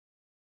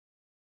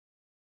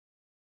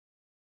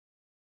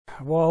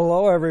Well,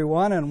 hello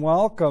everyone and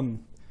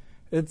welcome.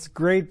 It's a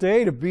great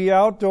day to be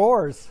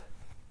outdoors.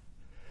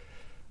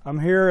 I'm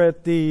here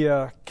at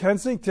the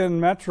Kensington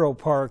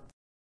Metropark.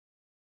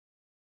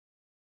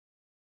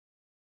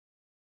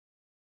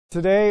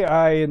 Today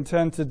I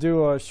intend to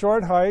do a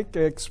short hike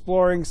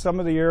exploring some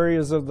of the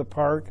areas of the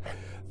park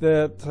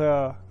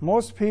that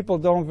most people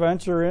don't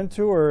venture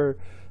into or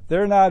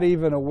they're not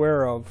even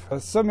aware of.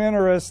 Some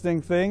interesting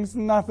things,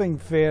 nothing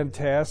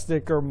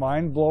fantastic or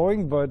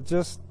mind-blowing, but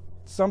just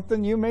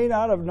something you may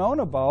not have known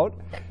about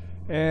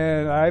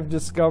and I've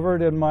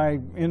discovered in my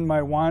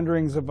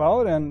wanderings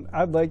about, and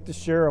I'd like to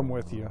share them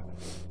with you.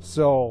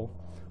 So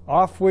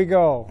off we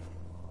go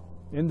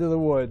into the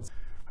woods.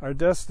 Our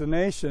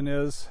destination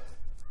is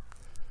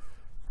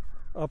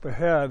up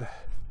ahead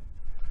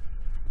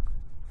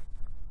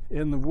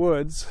in the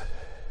woods.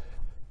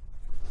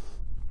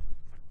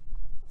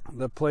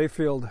 The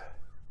playfield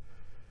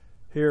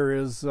here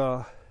is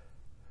on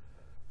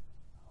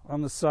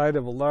the side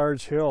of a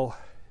large hill.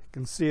 You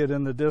can see it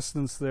in the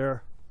distance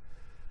there,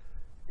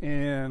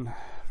 and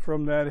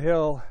from that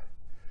hill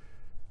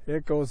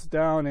it goes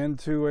down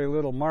into a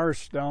little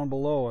marsh down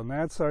below, and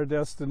that's our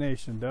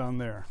destination down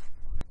there.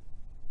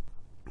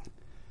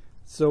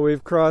 So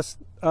we've crossed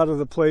out of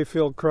the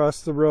playfield,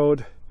 crossed the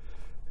road,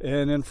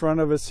 and in front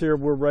of us here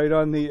we're right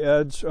on the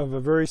edge of a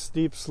very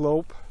steep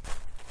slope.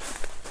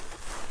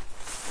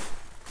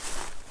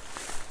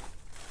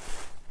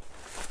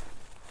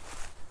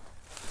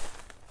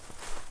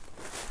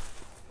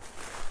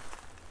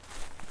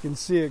 You can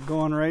see it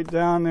going right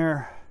down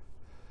there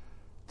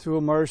to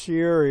a marshy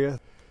area.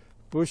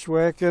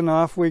 Bushwhacking,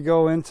 off we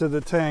go into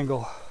the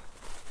tangle.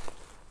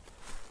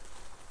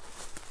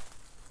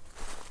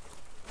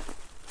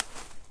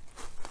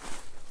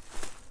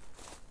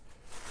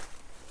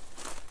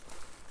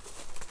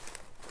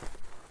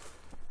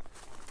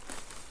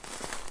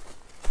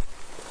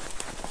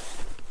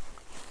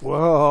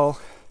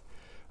 Well,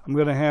 I'm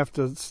going to have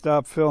to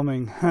stop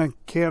filming. I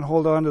can't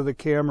hold on to the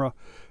camera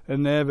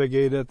and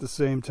navigate at the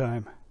same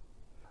time.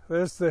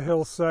 There's the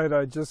hillside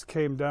I just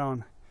came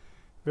down.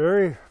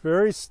 Very,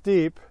 very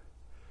steep,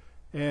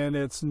 and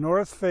it's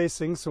north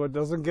facing, so it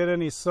doesn't get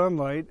any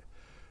sunlight,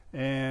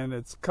 and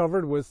it's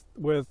covered with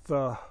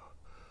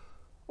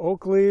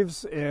oak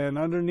leaves, and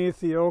underneath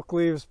the oak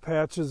leaves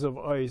patches of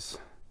ice.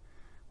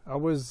 I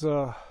was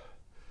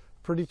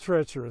pretty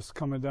treacherous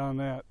coming down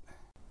that.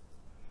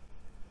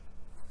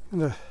 I'm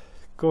going to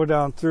go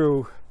down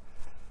through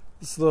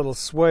this little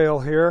swale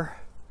here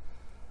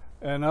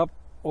and up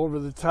over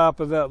the top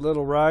of that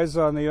little rise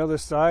on the other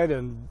side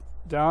and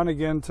down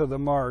again to the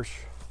marsh.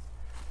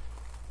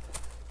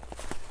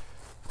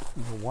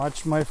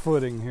 Watch my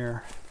footing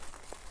here.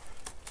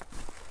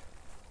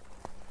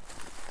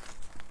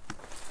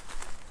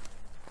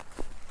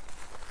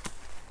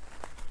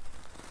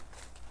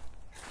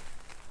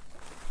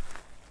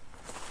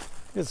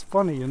 It's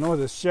funny, you know,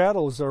 the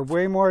shadows are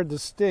way more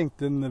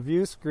distinct in the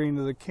view screen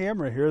of the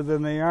camera here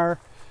than they are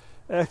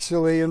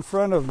actually in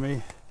front of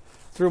me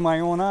through my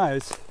own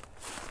eyes.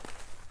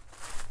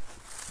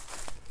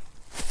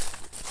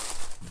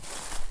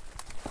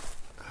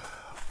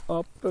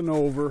 Up and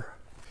over.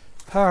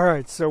 All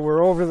right, so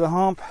we're over the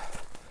hump,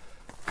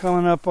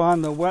 coming up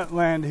on the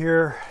wetland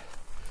here,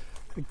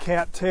 the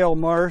Cattail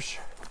Marsh.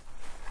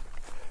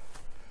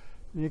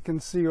 You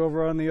can see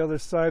over on the other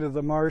side of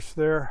the marsh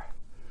there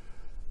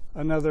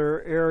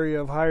another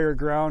area of higher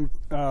ground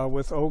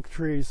with oak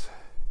trees.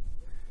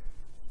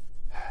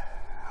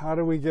 How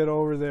do we get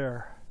over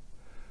there?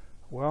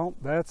 Well,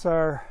 that's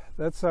our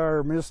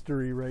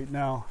mystery right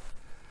now.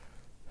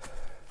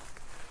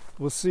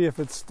 We'll see if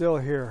it's still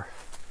here.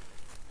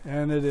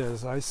 And it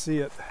is. I see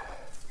it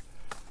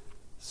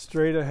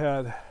straight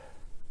ahead,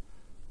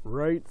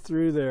 right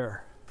through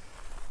there.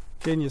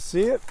 Can you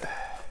see it?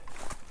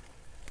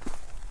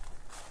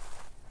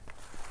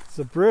 It's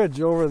a bridge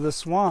over the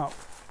swamp.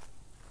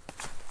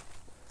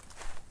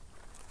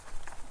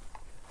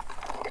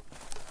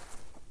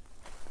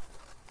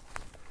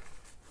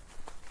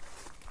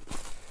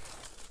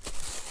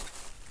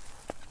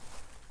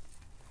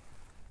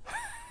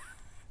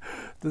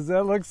 Does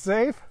that look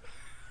safe?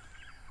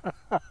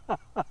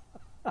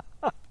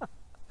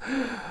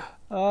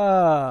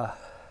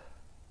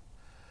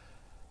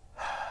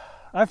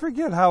 I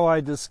forget how I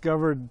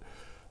discovered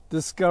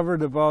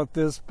about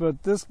this,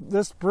 but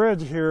this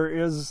bridge here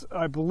is,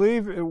 I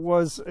believe it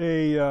was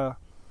an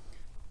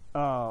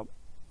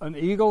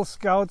Eagle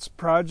Scouts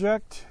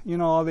project. You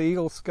know, all the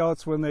Eagle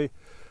Scouts, when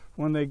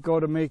they go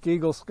to make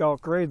Eagle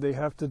Scout grade, they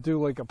have to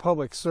do like a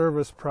public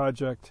service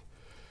project,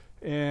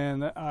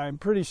 and I'm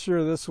pretty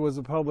sure this was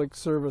a public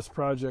service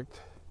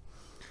project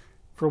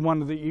for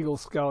one of the Eagle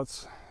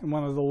Scouts and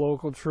one of the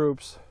local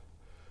troops.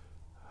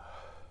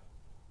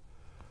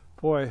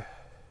 Boy.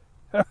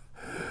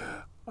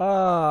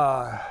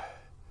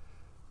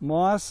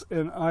 Moss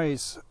and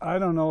ice. I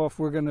don't know if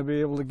we're going to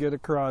be able to get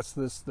across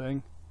this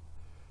thing.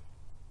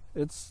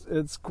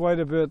 It's quite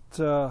a bit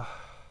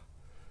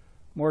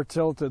more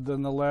tilted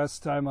than the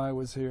last time I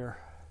was here.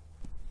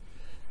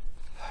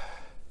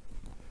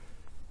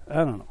 I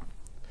don't know.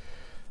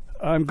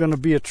 I'm going to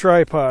be a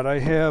tripod. I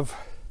have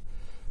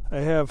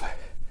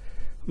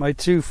my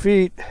 2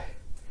 feet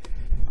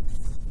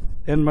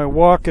and my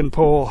walking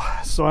pole,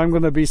 so I'm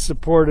going to be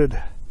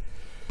supported.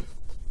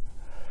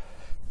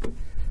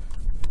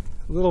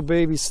 Little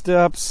baby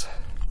steps.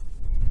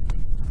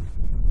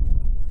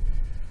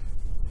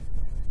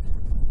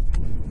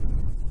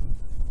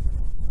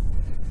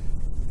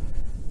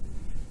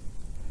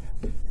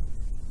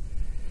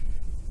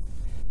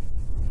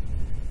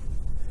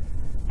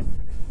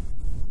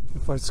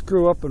 If I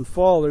screw up and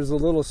fall, there's a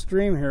little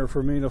stream here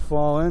for me to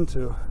fall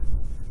into.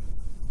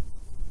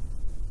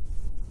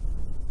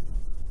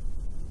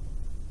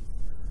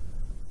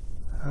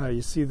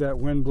 You see that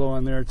wind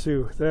blowing there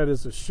too. That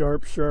is a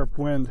sharp, sharp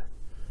wind.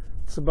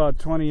 It's about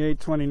 28,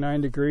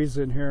 29 degrees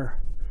in here,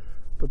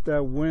 but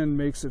that wind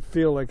makes it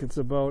feel like it's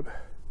about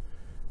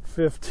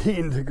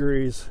 15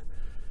 degrees.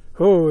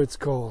 Oh, it's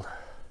cold.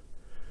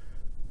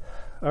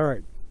 All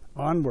right,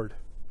 onward.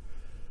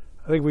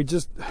 I think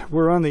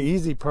we're on the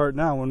easy part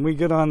now. When we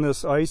get on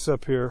this ice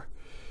up here,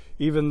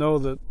 even though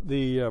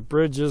the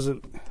bridge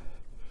isn't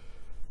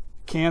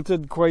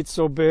canted quite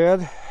so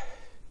bad,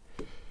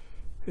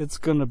 it's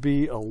going to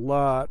be a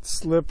lot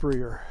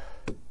slipperier.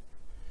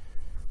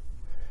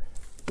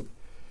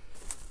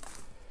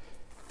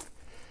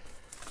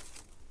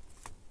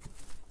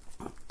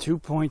 Two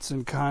points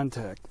in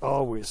contact,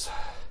 always.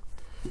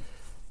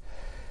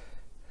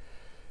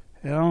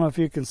 And I don't know if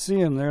you can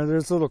see them there.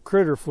 There's little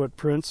critter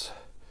footprints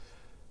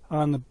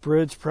on the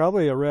bridge,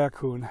 probably a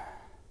raccoon.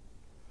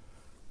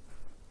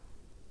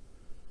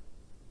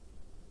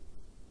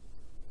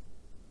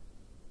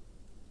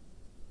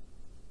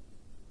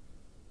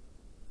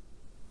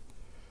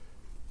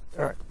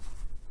 All right,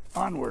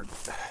 onward.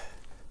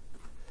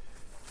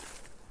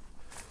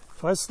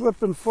 If I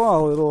slip and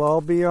fall, it'll all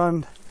be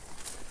on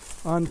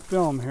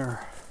film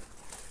here.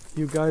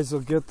 You guys will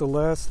get the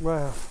last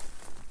laugh.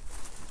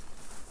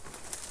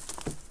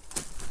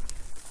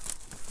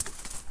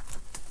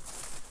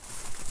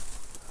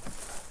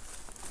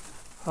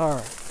 All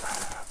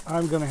right,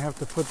 I'm gonna have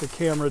to put the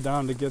camera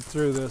down to get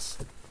through this.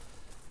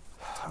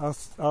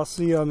 I'll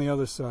see you on the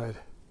other side.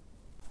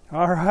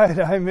 All right,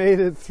 I made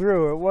it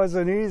through. It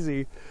wasn't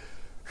easy,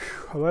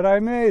 but I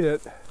made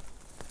it.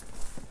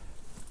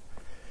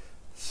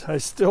 I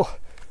still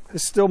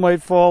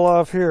might fall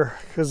off here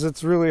because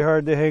it's really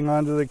hard to hang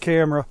on to the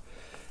camera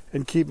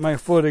and keep my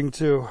footing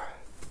too.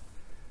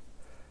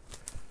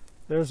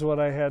 There's what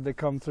I had to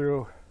come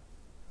through.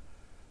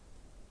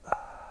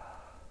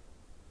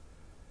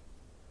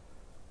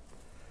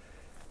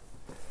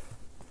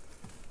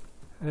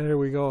 There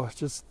we go,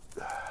 just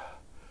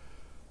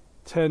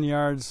 10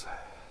 yards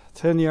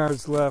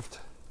left.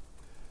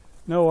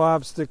 No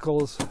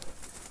obstacles.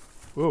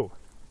 Whoa,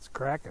 it's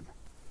cracking.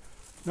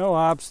 No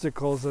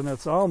obstacles, and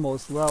it's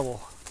almost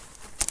level.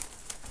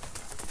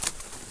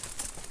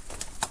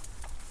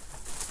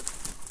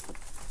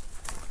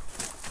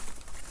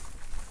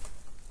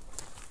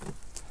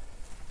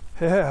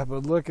 Yeah,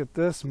 but look at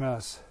this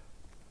mess.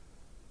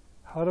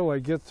 How do I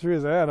get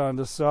through that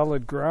onto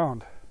solid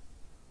ground?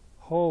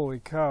 Holy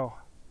cow.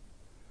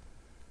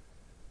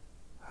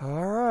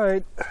 All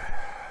right,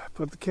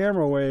 put the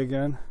camera away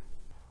again.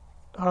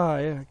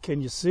 Yeah,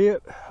 can you see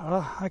it?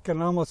 I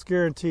can almost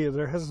guarantee you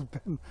there hasn't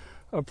been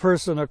a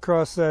person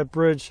across that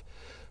bridge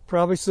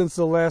probably since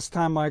the last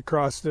time I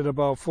crossed it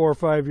about 4 or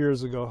 5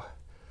 years ago.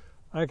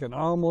 I can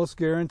almost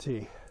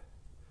guarantee.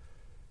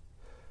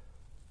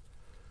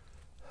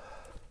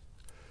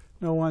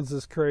 No one's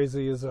as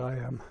crazy as I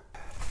am.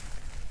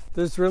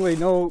 There's really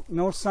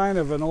no sign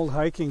of an old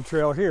hiking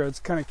trail here.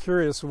 It's kind of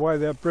curious why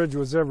that bridge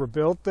was ever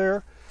built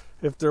there.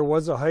 If there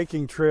was a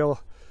hiking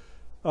trail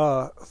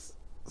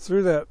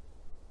through that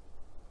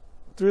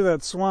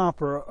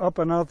swamp or up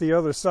and out the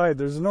other side,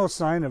 there's no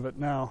sign of it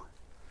now.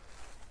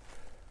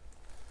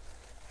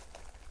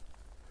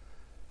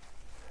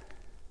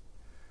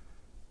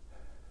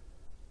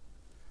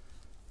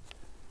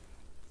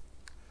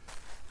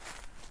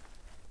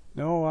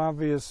 No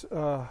obvious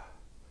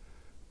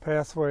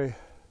pathway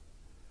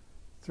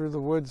through the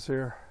woods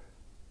here.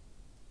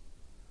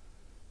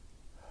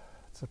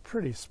 It's a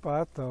pretty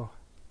spot though.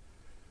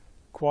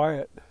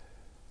 Quiet.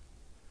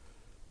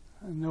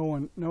 And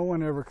no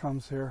one ever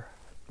comes here.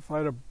 If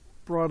I'd have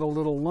brought a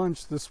little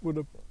lunch, this would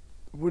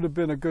have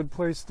been a good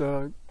place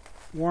to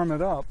warm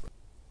it up.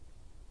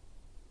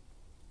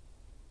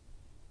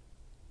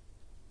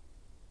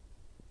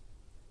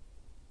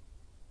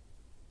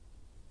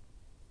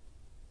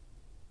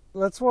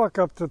 Let's walk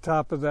up to the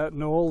top of that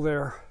knoll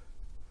there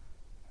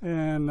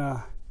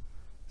and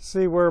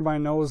see where my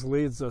nose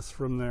leads us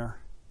from there.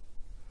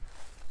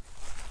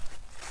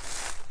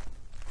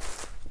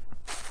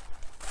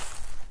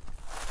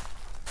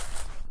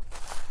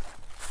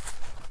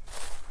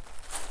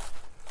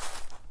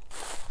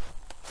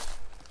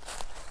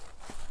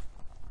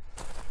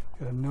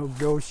 Gotta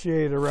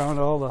negotiate around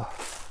all the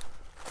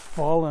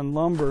fallen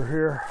lumber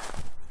here.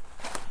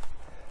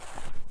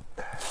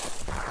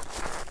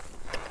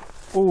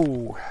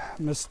 Ooh,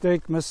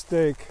 mistake.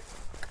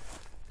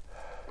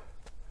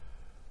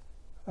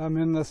 I'm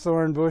in the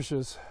thorn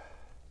bushes.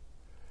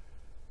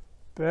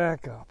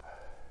 Back up.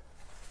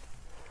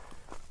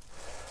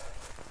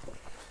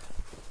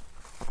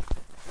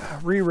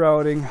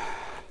 Rerouting.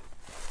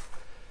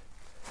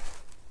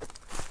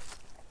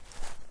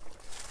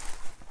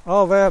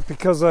 All that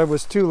because I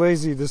was too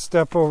lazy to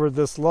step over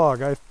this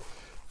log. I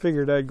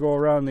figured I'd go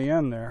around the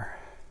end there.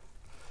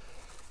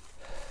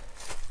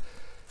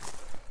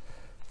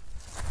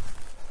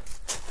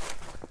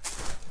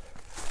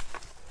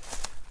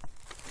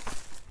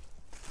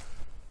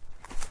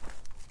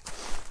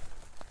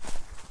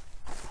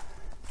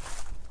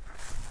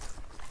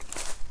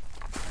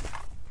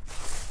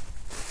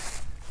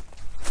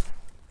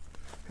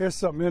 Here's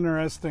something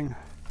interesting.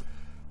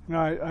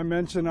 Now, I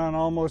mention on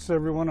almost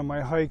every one of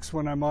my hikes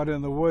when I'm out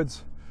in the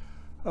woods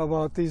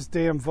about these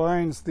damn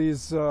vines,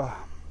 these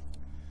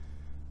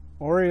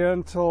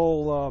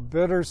oriental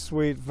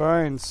bittersweet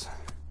vines,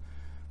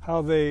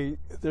 how they're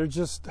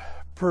just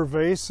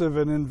pervasive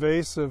and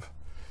invasive,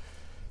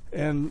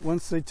 and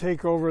once they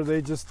take over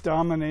they just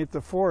dominate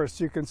the forest.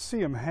 You can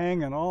see them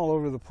hanging all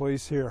over the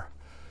place here.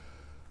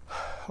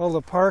 Well,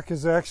 the park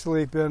has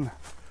actually been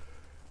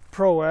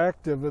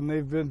proactive, and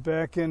they've been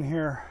back in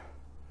here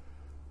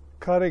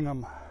cutting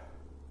them.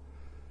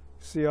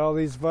 See all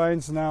these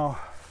vines now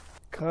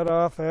cut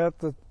off at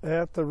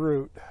the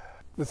root.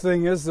 The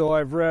thing is, though,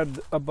 I've read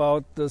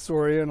about this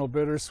oriental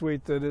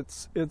bittersweet that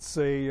it's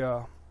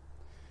a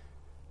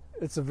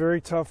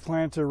very tough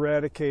plant to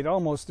eradicate,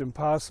 almost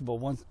impossible.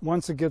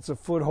 Once it gets a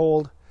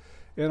foothold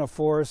in a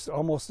forest,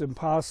 almost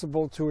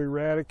impossible to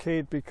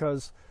eradicate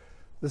because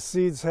the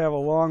seeds have a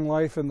long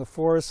life in the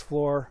forest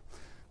floor.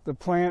 The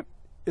plant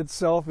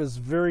itself is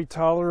very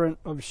tolerant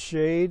of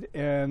shade,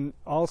 and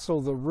also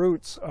the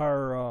roots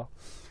are,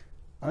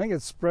 I think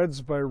it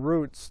spreads by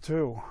roots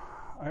too.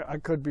 I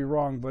could be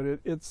wrong, but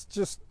it's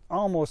just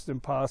almost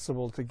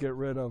impossible to get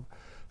rid of.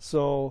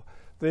 So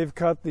they've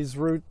cut these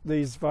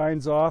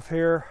vines off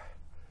here,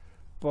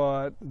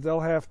 but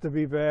they'll have to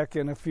be back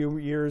in a few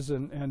years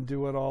and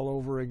do it all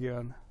over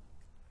again.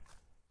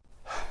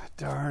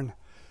 Darn,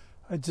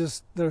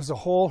 there's a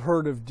whole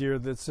herd of deer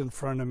that's in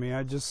front of me.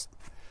 I just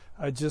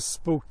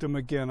spooked them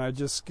again. I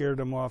just scared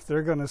them off.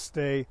 They're going to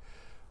stay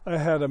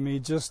ahead of me,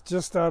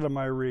 just out of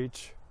my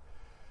reach.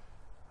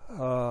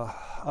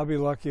 I'll be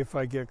lucky if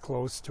I get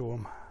close to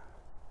them.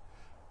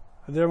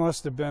 There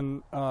must have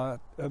been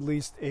at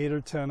least 8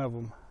 or 10 of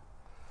them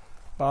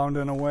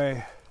bounding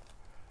away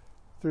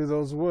through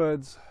those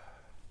woods.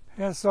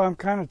 Yeah, so I'm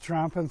kind of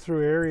tromping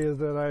through areas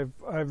that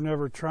I've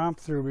never tromped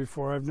through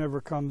before. I've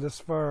never come this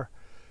far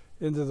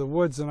into the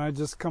woods, and I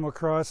just come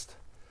across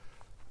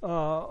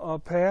a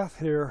path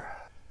here.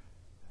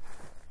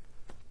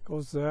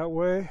 Goes that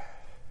way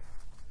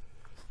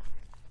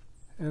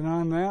and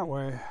on that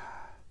way.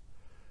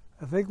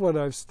 I think what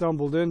I've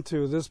stumbled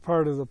into, this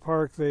part of the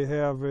park, they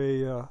have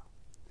a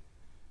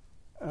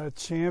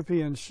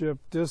championship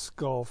disc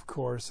golf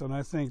course, and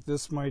I think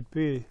this might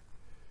be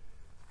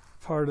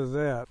part of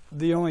that.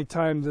 The only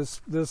time this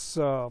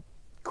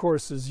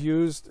course is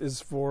used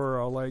is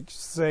for like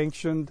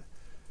sanctioned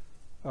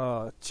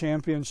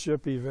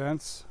championship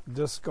events,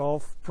 disc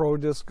golf, pro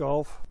disc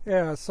golf.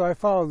 Yeah, so I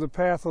followed the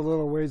path a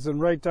little ways,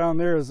 and right down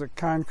there is a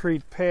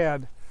concrete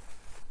pad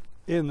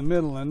in the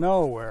middle of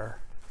nowhere.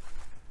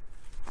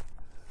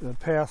 The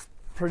path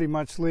pretty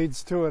much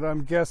leads to it.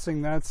 I'm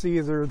guessing that's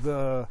either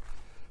the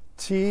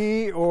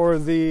tee or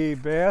the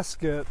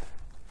basket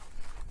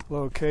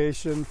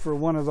location for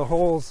one of the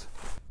holes.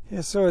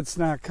 Yeah, so it's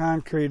not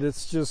concrete,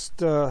 it's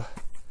just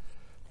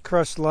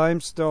crushed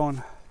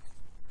limestone.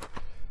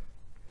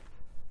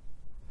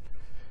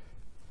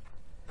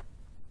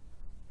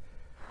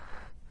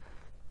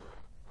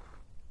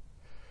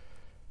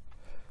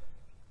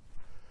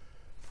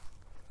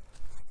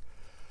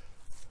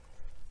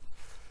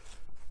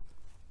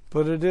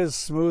 But it is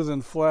smooth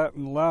and flat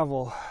and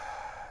level.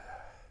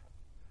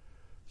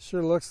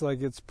 Sure looks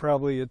like it's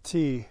probably a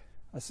tee.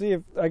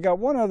 I got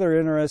one other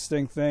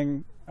interesting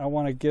thing I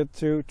want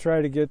to try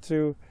to get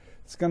to.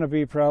 It's going to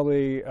be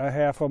probably a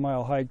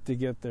half-a-mile hike to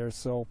get there.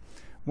 So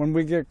when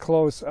we get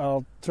close,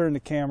 I'll turn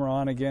the camera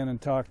on again and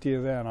talk to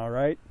you then, all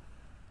right?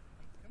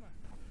 Come on.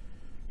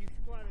 You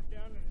squatted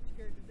down and it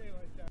scared the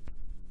daylights out.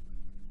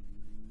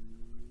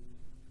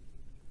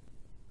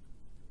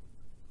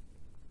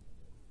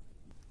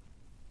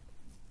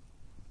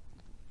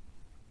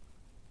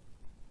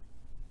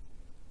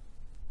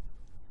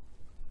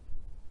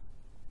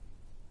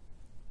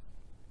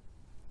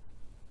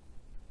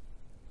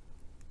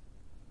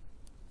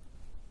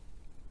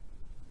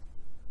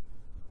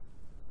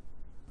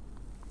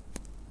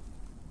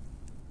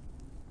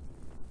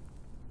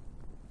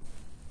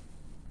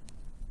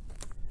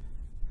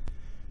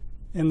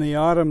 In the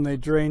autumn, they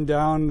drain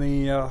down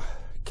the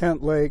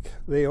Kent Lake.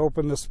 They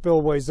open the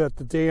spillways at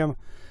the dam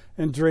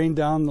and drain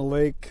down the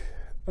lake.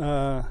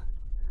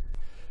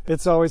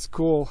 It's always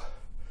cool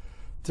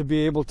to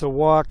be able to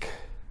walk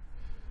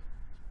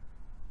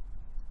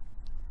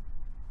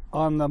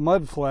on the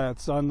mud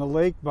flats on the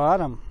lake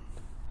bottom,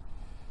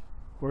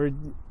 where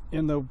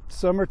In the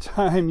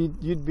summertime,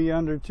 you'd be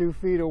under 2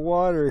 feet of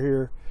water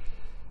here.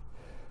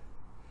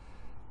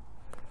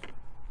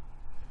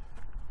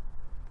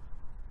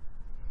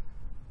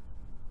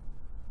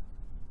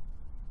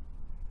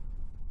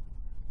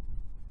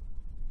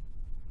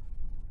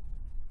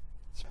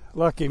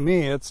 Lucky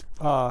me, it's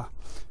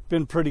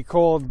been pretty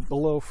cold,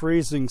 below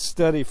freezing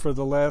steady for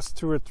the last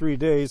 2 or 3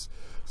 days.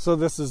 So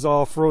this is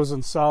all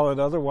frozen solid.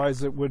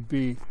 Otherwise it would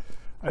be,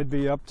 I'd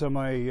be up to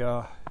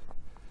my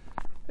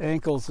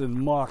ankles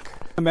in muck.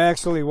 I'm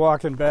actually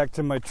walking back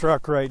to my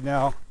truck right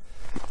now.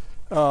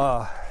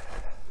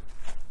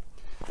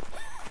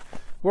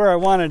 Where I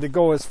wanted to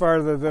go is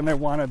farther than I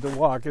wanted to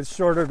walk. It's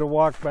shorter to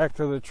walk back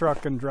to the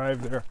truck and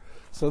drive there.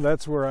 So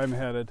that's where I'm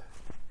headed.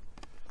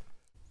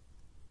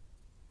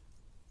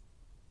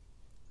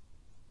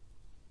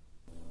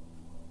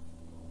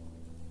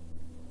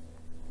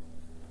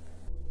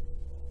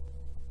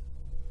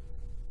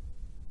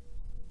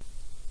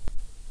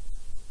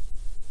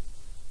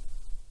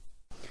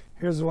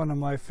 Here's one of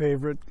my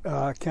favorite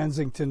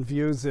Kensington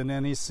views in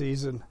any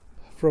season.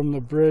 From the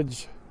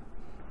bridge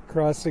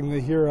crossing the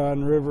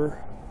Huron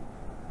River.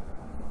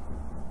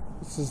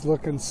 This is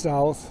looking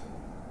south.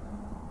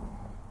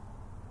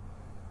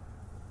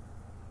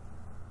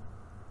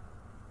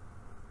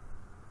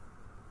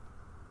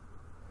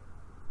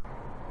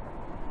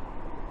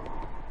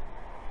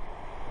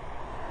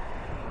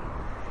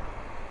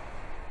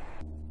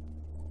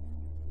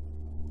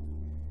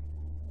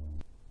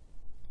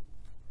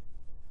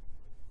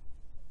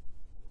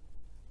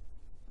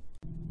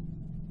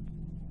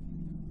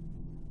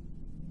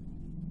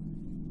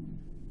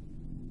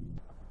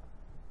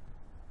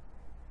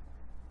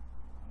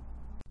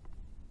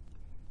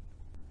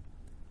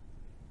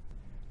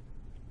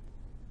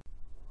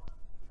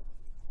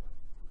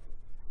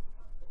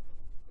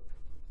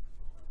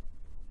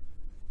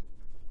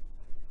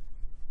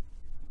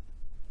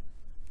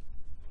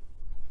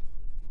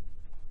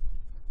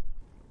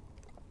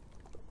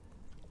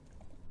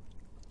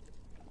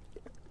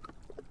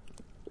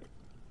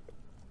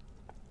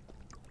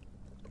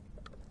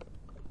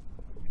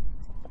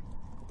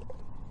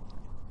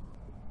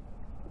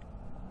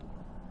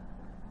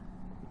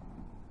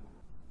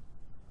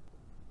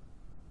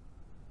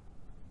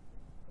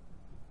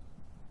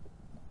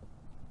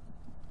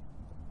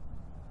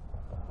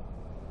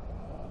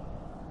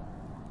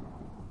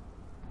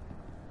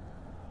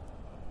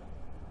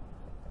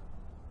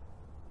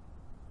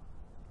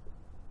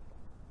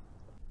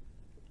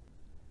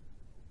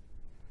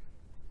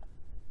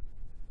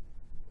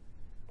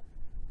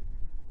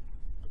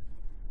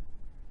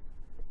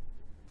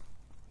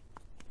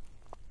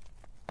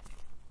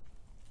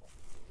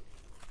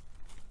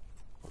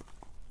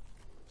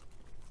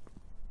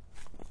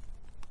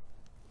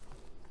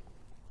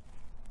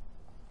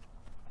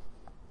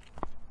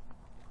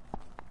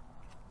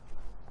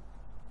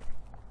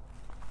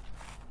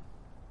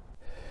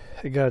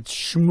 I got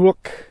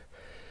schmuck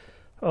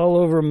all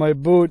over my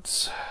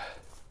boots.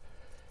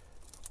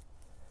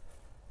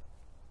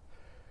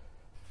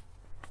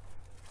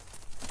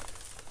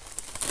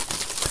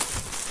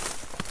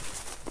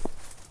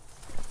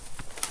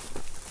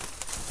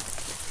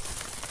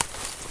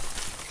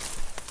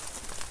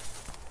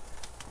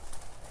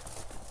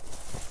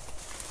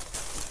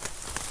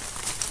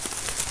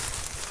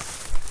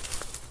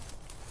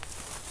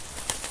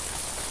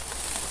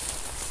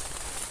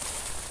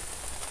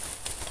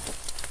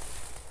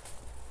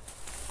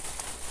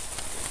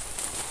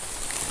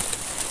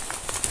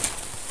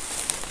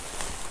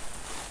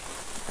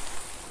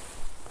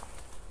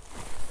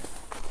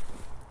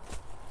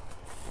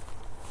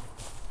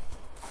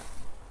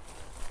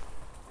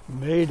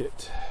 Made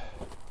it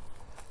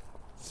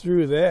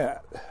through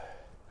that.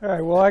 All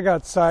right, well, I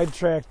got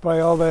sidetracked by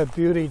all that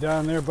beauty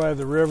down there by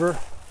the river,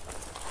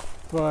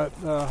 but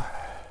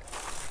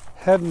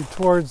heading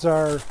towards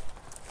our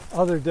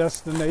other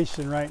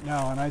destination right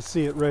now, and I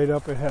see it right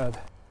up ahead.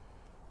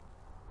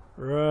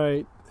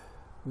 Right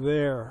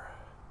there.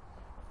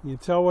 Can you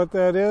tell what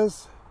that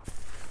is?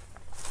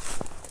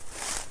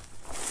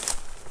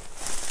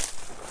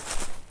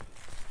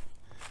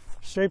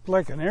 Shaped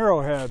like an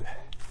arrowhead.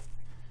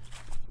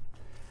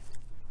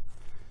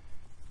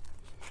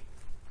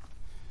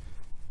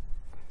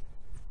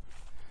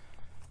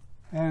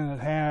 And it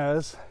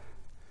has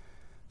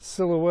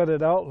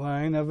silhouetted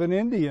outline of an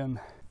Indian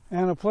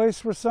and a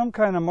place where some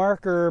kind of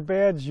marker or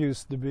badge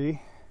used to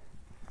be.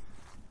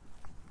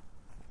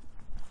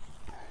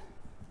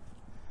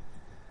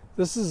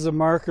 This is a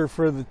marker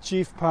for the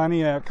Chief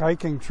Pontiac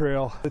hiking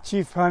trail. The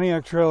Chief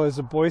Pontiac Trail is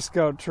a Boy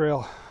Scout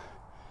trail.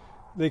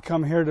 They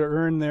come here to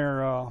earn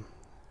their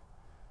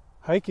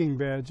hiking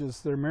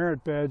badges, their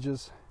merit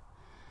badges.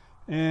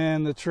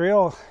 And the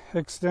trail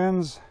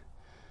extends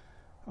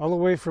all the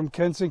way from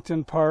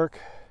Kensington Park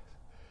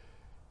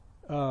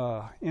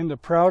into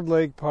Proud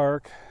Lake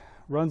Park,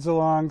 runs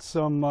along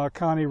some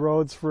county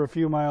roads for a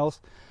few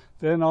miles,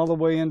 then all the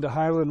way into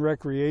Highland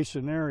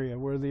Recreation Area,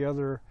 where the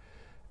other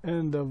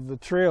end of the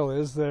trail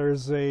is.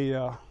 There's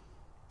a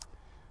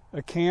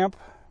camp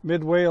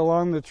midway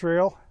along the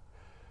trail,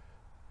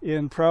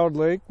 in Proud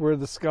Lake where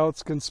the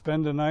scouts can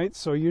spend a night.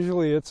 So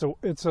usually it's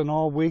an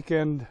all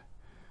weekend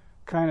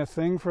kind of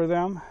thing for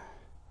them.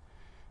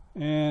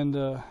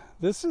 And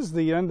this is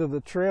the end of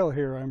the trail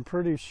here, I'm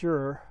pretty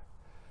sure.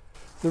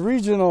 The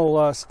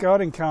regional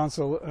scouting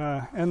council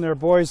and their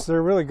boys,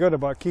 they're really good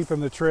about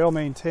keeping the trail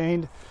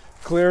maintained,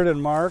 cleared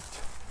and marked.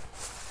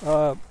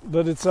 But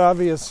it's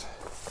obvious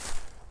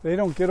they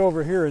don't get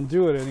over here and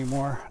do it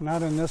anymore,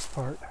 not in this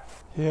part.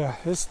 Yeah,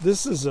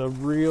 this is a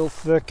real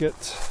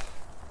thicket.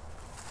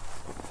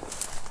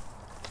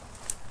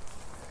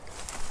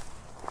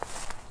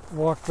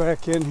 Walk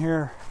back in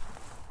here,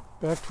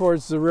 back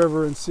towards the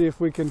river, and see if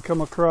we can come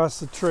across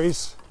the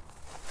trace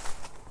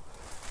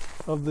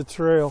of the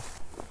trail.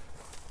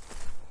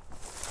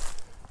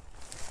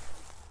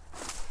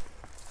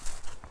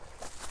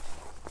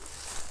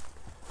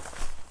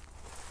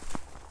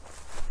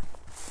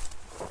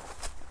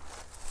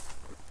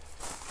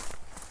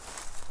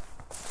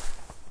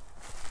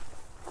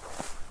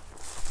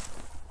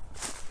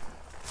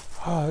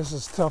 Oh, this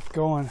is tough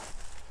going.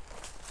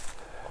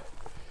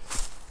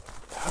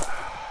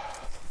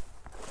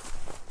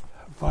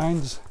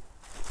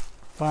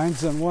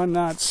 Vines and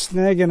whatnot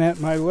snagging at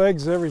my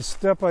legs every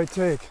step I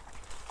take.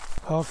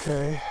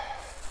 Okay.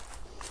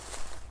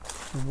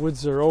 The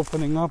woods are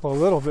opening up a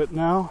little bit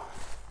now.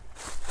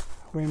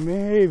 We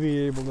may be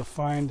able to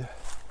find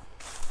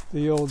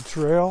the old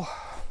trail.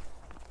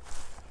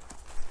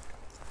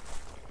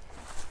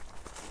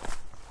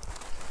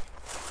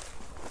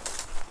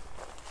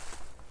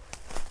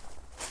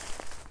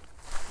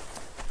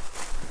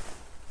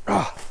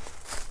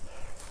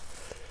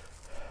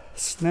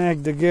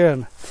 Snagged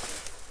again.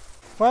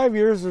 5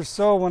 years or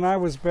so when I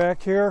was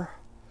back here,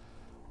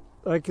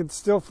 I could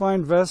still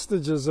find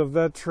vestiges of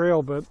that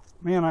trail, but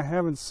man, I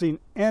haven't seen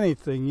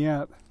anything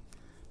yet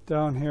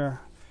down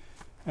here.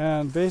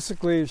 And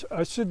basically,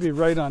 I should be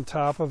right on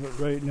top of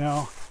it right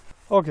now.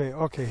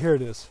 Okay, here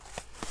it is.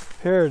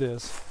 Here it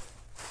is.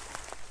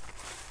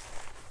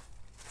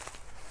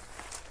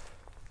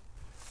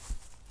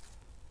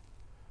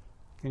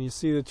 Can you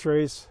see the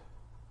trace?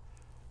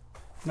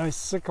 Nice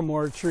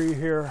sycamore tree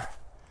here.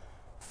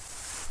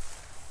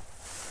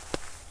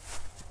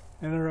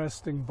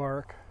 Interesting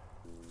bark.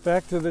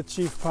 Back to the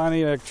Chief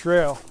Pontiac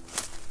Trail.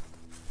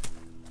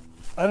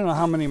 I don't know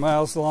how many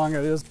miles long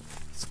it is.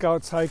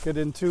 Scouts hike it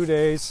in 2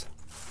 days.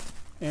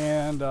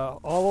 And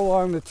all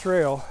along the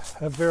trail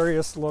at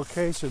various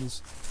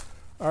locations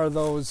are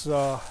those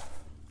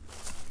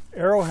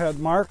arrowhead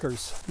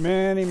markers.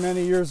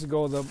 Many years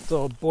ago,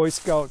 the Boy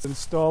Scouts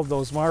installed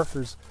those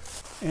markers.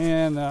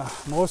 And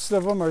most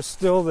of them are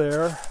still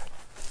there.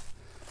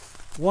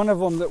 One of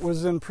them that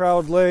was in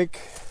Proud Lake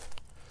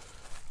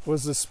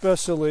was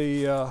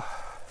especially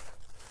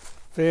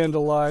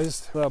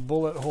vandalized,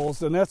 bullet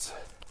holes, and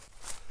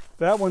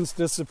that one's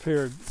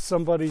disappeared.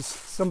 Somebody's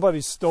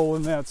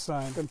stolen that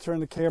sign. I'm going to turn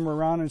the camera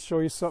around and show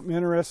you something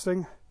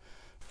interesting.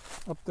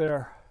 Up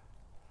there,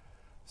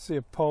 see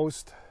a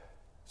post,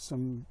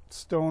 some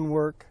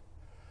stonework,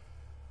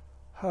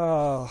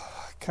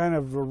 kind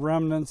of the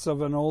remnants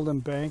of an old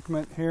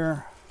embankment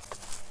here.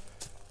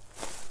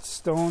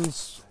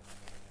 Stones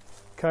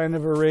kind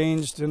of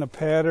arranged in a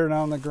pattern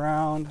on the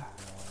ground.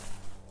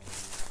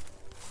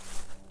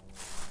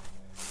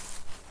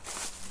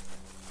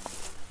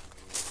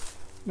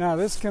 Now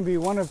this can be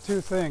one of two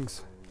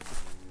things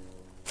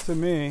to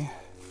me.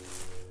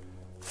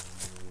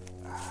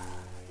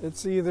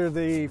 It's either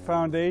the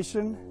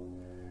foundation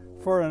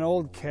for an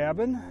old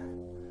cabin,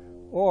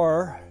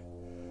 or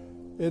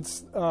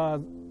it's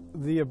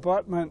the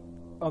abutment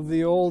of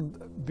the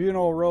old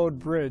Buno Road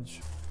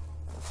Bridge.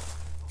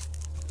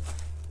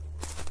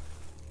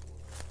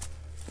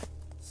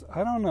 So,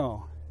 I don't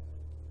know.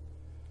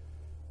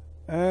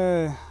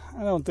 I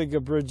don't think a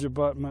bridge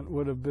abutment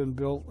would have been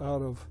built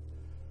out of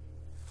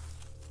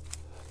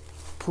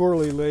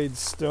poorly laid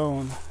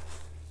stone.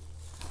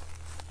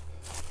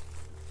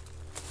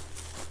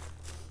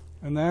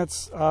 And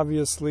that's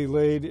obviously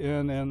laid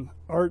in an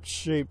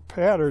arch-shaped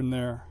pattern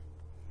there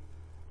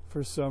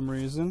for some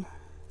reason.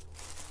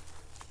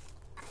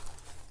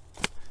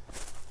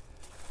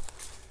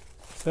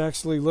 It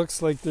actually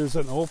looks like there's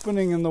an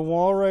opening in the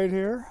wall right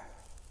here.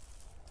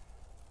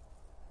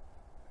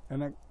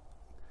 And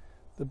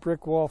the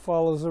brick wall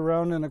follows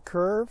around in a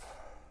curve.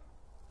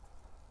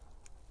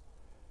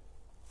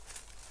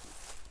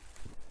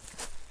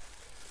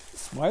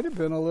 Might have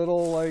been a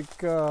little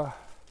like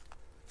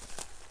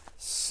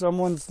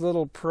someone's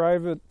little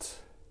private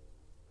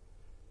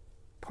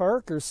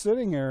park or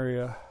sitting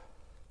area.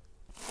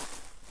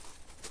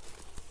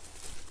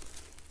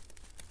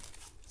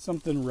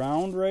 Something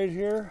round right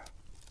here,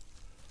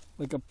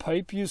 like a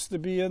pipe used to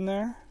be in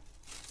there.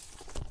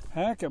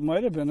 Heck, it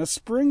might have been a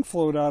spring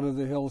flowed out of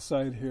the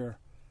hillside here.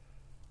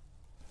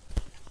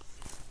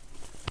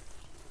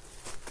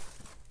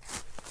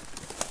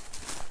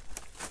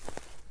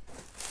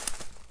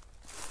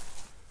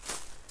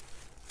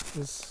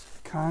 This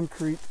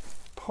concrete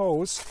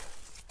post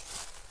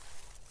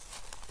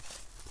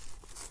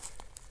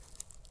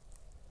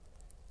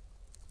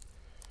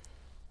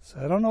so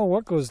I don't know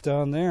what goes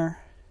down there.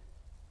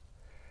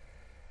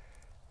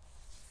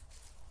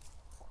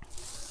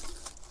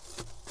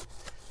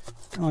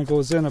 Only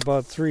goes in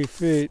about 3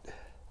 feet.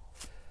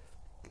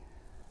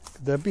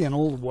 Could that be an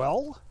old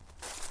well?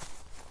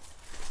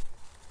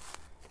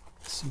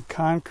 Some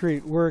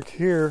concrete work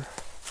here.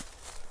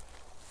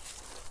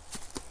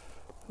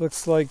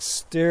 Looks like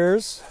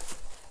stairs.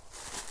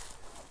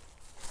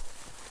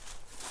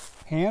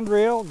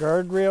 Handrail,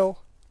 guardrail.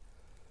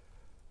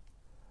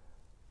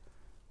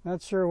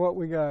 Not sure what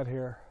we got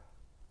here.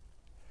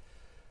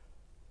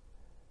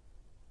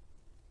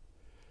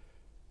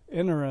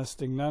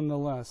 Interesting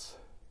nonetheless.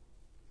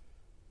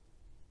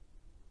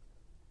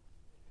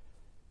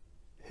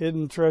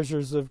 Hidden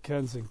treasures of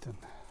Kensington.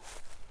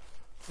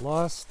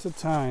 Lost to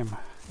time.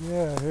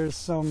 Yeah, here's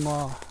some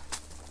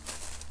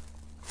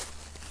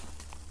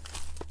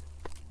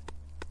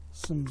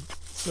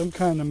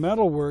kind of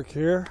metal work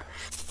here,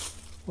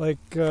 like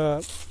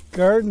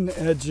garden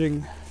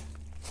edging.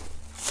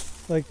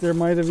 Like there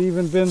might have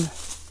even been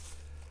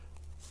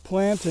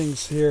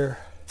plantings here.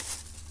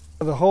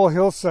 The whole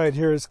hillside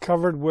here is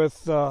covered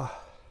with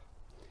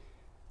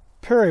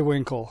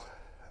periwinkle.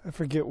 I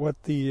forget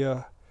what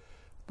the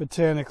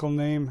botanical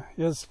name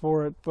is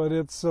for it, but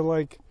it's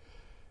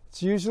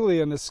it's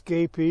usually an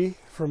escapee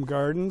from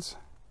gardens.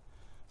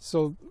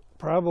 So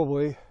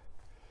probably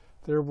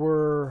there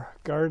were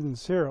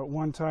gardens here at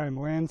one time,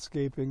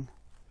 landscaping.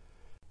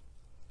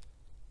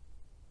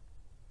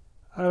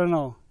 I don't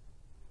know.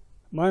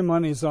 My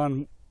money's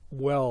on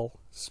well,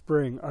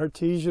 spring,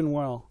 artesian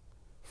well,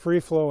 free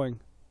flowing.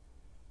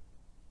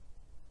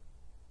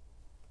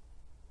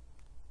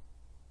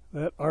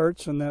 That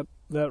arch and that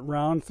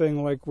round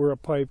thing like where a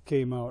pipe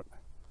came out.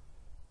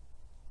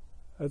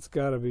 That's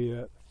got to be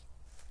it.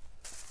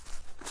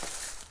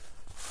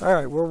 All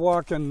right, we're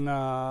walking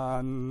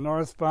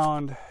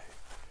northbound.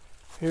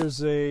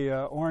 Here's a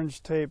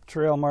orange tape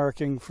trail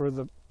marking for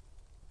the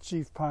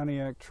Chief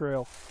Pontiac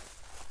Trail.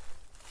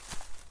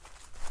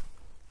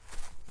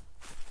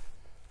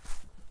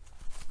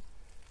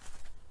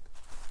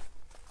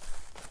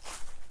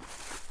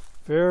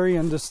 Very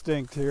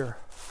indistinct here.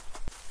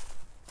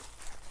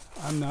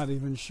 I'm not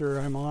even sure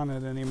I'm on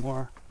it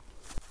anymore.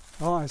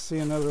 Oh, I see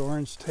another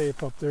orange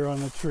tape up there on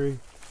the tree.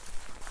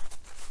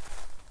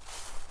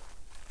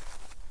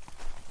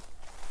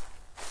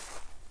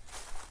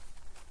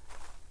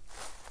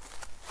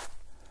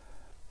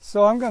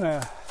 So I'm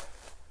gonna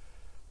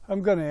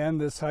end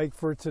this hike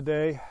for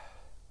today,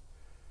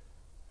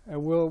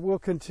 and we'll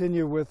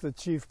continue with the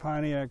Chief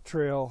Pontiac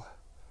Trail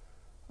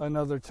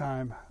another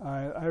time.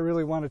 I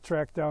really want to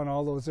track down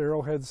all those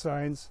arrowhead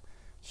signs,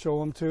 show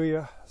them to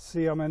you,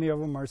 see how many of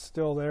them are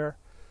still there.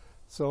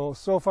 So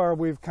far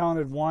we've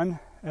counted one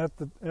at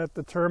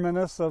the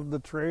terminus of the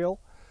trail,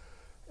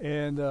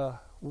 and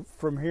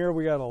from here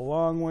we got a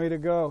long way to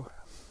go.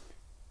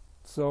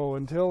 So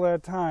until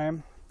that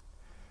time,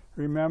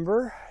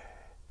 remember,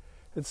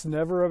 it's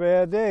never a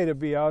bad day to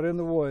be out in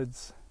the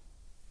woods.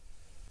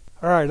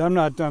 All right, I'm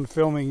not done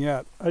filming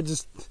yet. I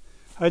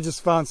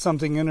just found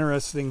something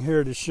interesting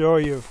here to show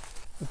you.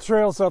 The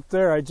trail's up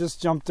there. I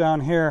just jumped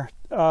down here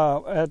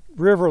at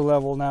river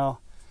level now.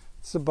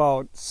 It's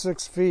about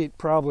 6 feet,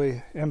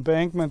 probably,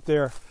 embankment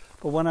there.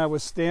 But when I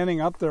was standing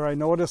up there, I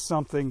noticed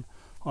something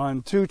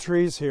on 2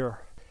 trees here.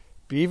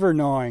 Beaver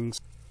gnawings.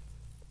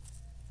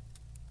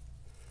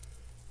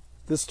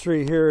 This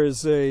tree here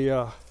is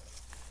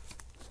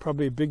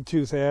probably a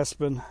big-tooth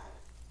aspen,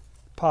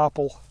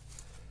 popple.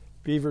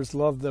 Beavers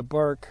love the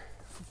bark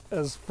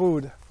as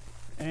food.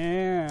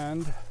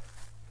 And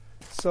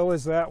so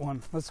is that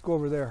one. Let's go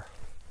over there.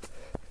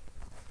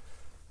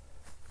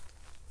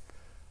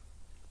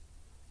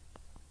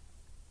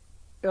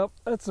 Yep,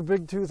 that's a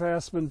big-tooth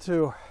aspen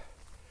too.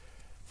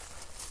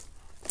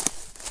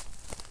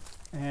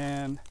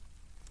 And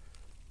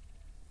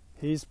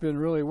he's been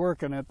really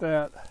working at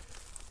that.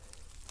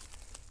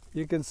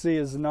 You can see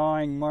his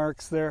gnawing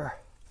marks there.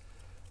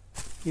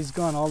 He's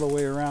gone all the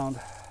way around.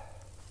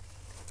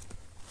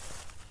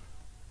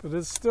 But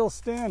it's still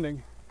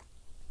standing.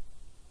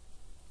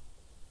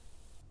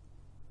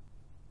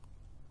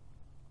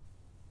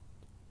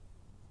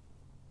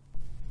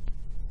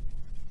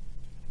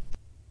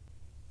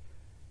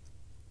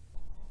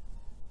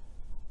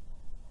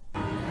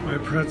 My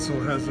pretzel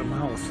has a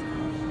mouth.